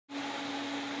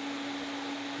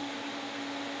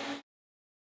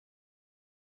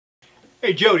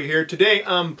Hey, Jody here. Today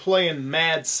I'm playing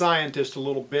mad scientist a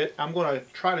little bit. I'm going to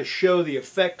try to show the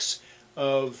effects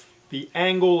of the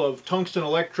angle of tungsten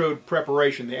electrode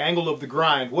preparation, the angle of the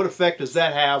grind. What effect does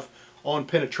that have on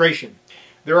penetration?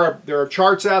 There are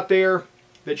charts out there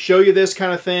that show you this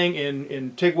kind of thing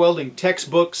in Tig Welding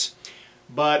textbooks,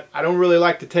 but I don't really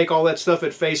like to take all that stuff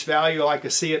at face value. I like to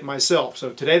see it myself.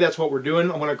 So today that's what we're doing.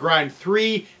 I'm going to grind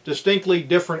 3 distinctly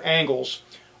different angles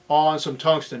on some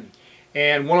tungsten.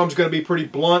 And one of them's going to be pretty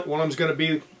blunt, one of them's going to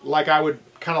be like I would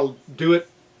kind of do it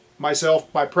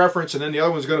myself by preference, and then the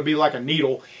other one's going to be like a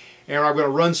needle. And I'm going to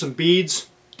run some beads.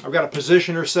 I've got a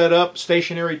positioner set up,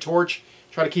 stationary torch,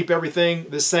 try to keep everything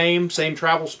the same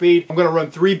travel speed. I'm going to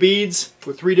run 3 beads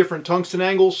with 3 different tungsten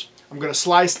angles. I'm going to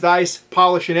slice, dice,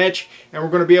 polish, and etch, and we're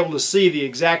going to be able to see the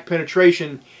exact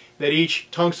penetration that each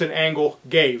tungsten angle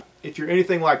gave. If you're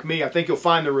anything like me, I think you'll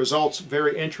find the results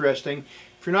very interesting.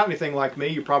 If you're not anything like me,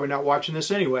 you're probably not watching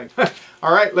this anyway.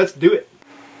 All right, let's do it.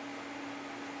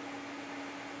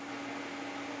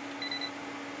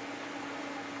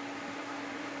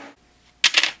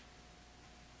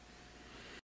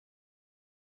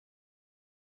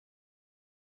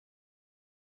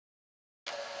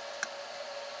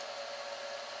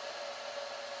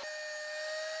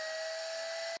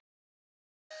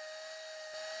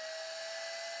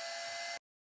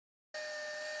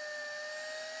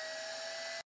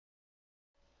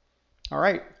 All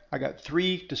right, I got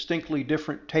 3 distinctly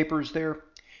different tapers there, and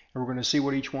we're going to see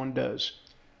what each one does.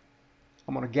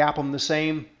 I'm going to gap them the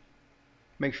same,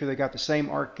 make sure they got the same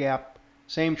arc gap,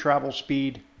 same travel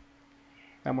speed,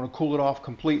 and I'm going to cool it off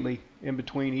completely in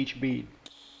between each bead.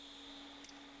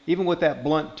 Even with that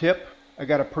blunt tip, I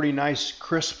got a pretty nice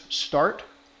crisp start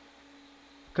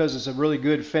because it's a really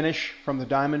good finish from the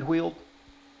diamond wheel.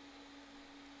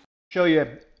 Show you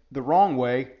the wrong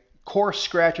way. Coarse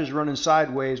scratches running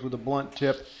sideways with a blunt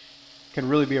tip can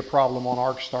really be a problem on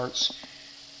arc starts.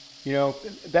 You know,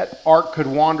 that arc could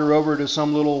wander over to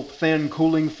some little thin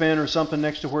cooling fin or something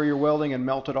next to where you're welding and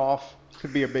melt it off.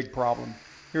 Could be a big problem.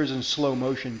 Here's in slow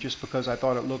motion just because I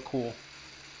thought it looked cool.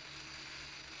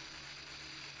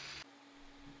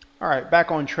 All right, back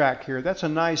on track here. That's a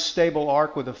nice stable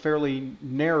arc with a fairly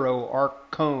narrow arc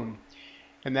cone,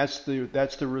 and that's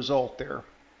the result there.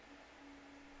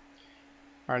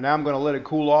 All right, now I'm going to let it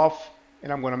cool off,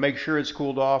 and I'm going to make sure it's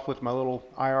cooled off with my little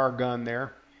IR gun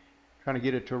there. Trying to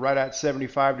get it to right at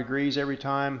 75 degrees every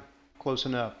time, close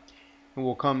enough. And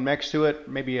we'll come next to it,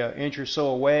 maybe an inch or so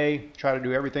away, try to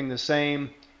do everything the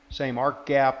same arc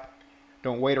gap.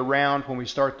 Don't wait around when we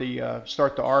start the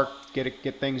arc,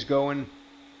 get things going. And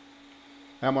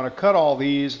I'm going to cut all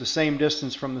these the same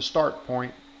distance from the start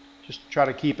point, just try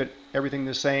to keep everything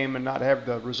the same and not have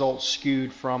the results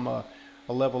skewed from a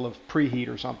level of preheat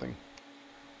or something.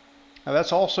 Now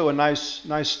that's also a nice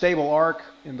stable arc,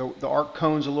 and the arc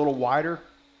cone's a little wider.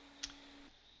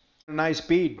 A nice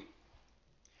bead.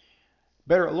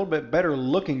 A little bit better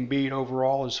looking bead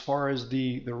overall as far as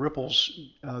the ripples,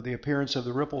 the appearance of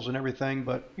the ripples and everything,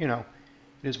 but you know,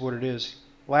 it is what it is.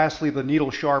 Lastly, the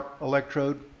needle sharp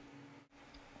electrode.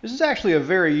 This is actually a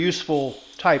very useful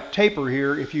type taper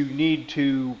here if you need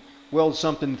to weld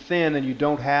something thin and you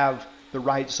don't have the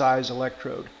right size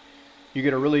electrode. You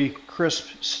get a really crisp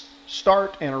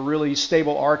start and a really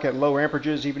stable arc at low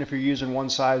amperages, even if you're using one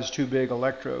size too big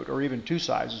electrode, or even 2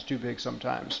 sizes too big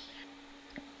sometimes.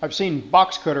 I've seen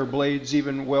box cutter blades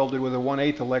even welded with a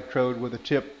 1/8 electrode with a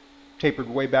tip tapered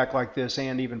way back like this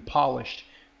and even polished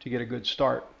to get a good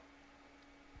start.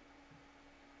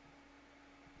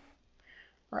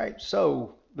 All right,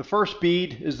 so the first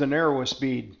bead is the narrowest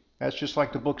bead. That's just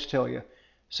like the books tell you.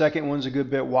 Second one's a good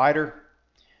bit wider,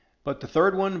 but the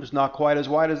third one is not quite as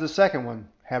wide as the second one.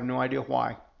 Have no idea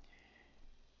why.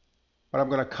 But I'm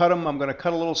going to cut them. I'm going to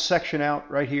cut a little section out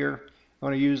right here. I'm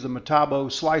going to use the Metabo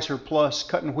Slicer Plus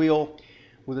cutting wheel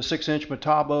with a 6-inch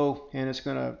Metabo, and it's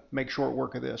going to make short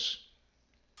work of this.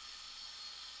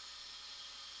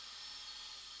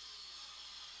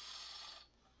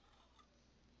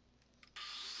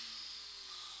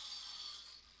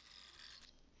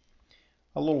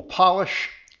 A little polish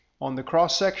on the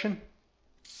cross section.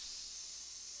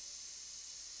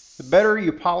 The better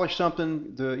you polish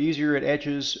something, the easier it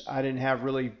etches. I didn't have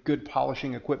really good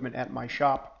polishing equipment at my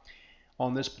shop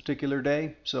on this particular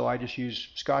day, so I just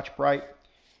used Scotch-Brite.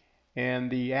 And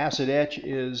the acid etch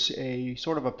is a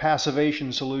sort of a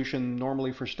passivation solution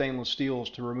normally for stainless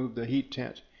steels to remove the heat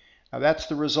tint. Now that's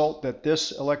the result that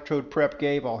this electrode prep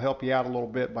gave. I'll help you out a little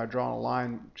bit by drawing a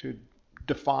line to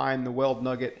define the weld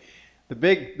nugget.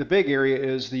 The big area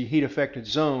is the heat affected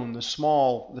zone. The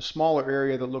smaller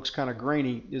area that looks kind of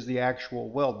grainy is the actual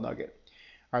weld nugget.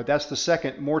 All right, that's the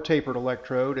second more tapered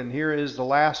electrode, and here is the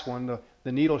last one,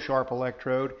 the needle sharp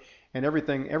electrode, and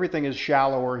everything is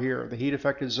shallower here, the heat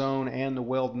affected zone and the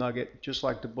weld nugget, just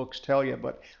like the books tell you,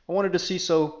 but I wanted to see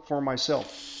so for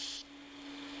myself.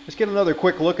 Let's get another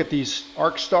quick look at these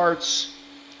arc starts,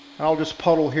 and I'll just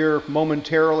puddle here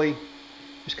momentarily,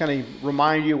 just kind of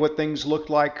remind you what things looked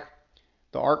like.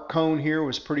 The arc cone here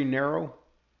was pretty narrow,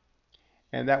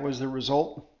 and that was the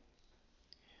result.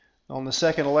 On the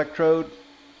second electrode,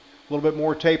 a little bit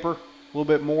more taper, a little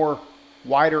bit more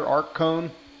wider arc cone,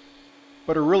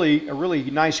 but a really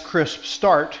nice crisp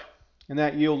start, and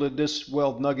that yielded this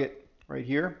weld nugget right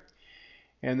here.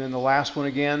 And then the last one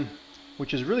again,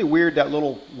 which is really weird, that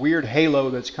little weird halo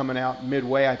that's coming out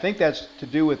midway. I think that's to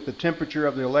do with the temperature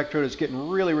of the electrode. It's getting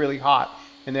really hot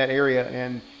in that area,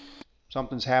 and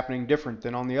something's happening different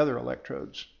than on the other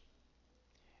electrodes.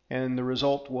 And the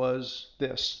result was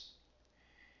this.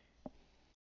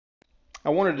 I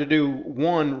wanted to do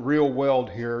one real weld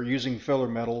here using filler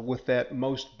metal with that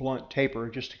most blunt taper,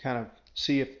 just to kind of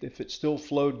see if it still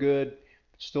flowed good,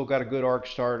 still got a good arc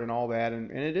start and all that, and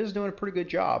it is doing a pretty good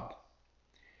job.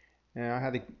 And I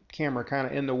had the camera kind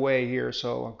of in the way here,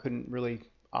 so I couldn't really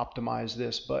optimize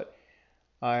this, but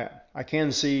I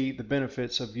can see the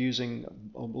benefits of using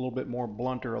a little bit more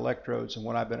blunter electrodes than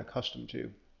what I've been accustomed to,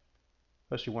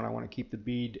 especially when I want to keep the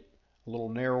bead a little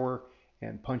narrower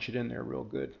and punch it in there real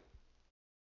good.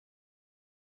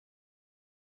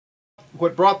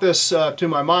 What brought this to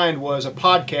my mind was a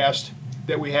podcast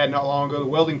that we had not long ago, the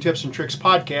Welding Tips and Tricks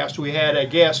podcast. We had a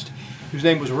guest whose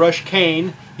name was Rush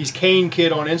Kane. He's Kane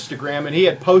Kid on Instagram, and he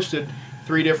had posted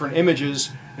 3 different images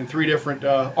and 3 different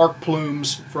arc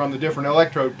plumes from the different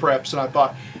electrode preps. And I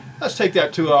thought, let's take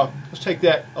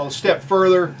that a step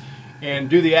further and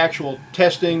do the actual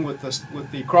testing with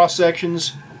the cross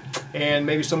sections, and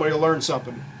maybe somebody will learn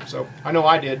something. So I know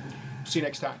I did. See you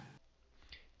next time.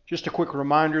 Just a quick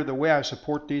reminder, the way I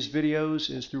support these videos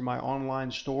is through my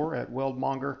online store at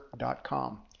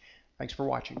weldmonger.com. Thanks for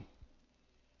watching.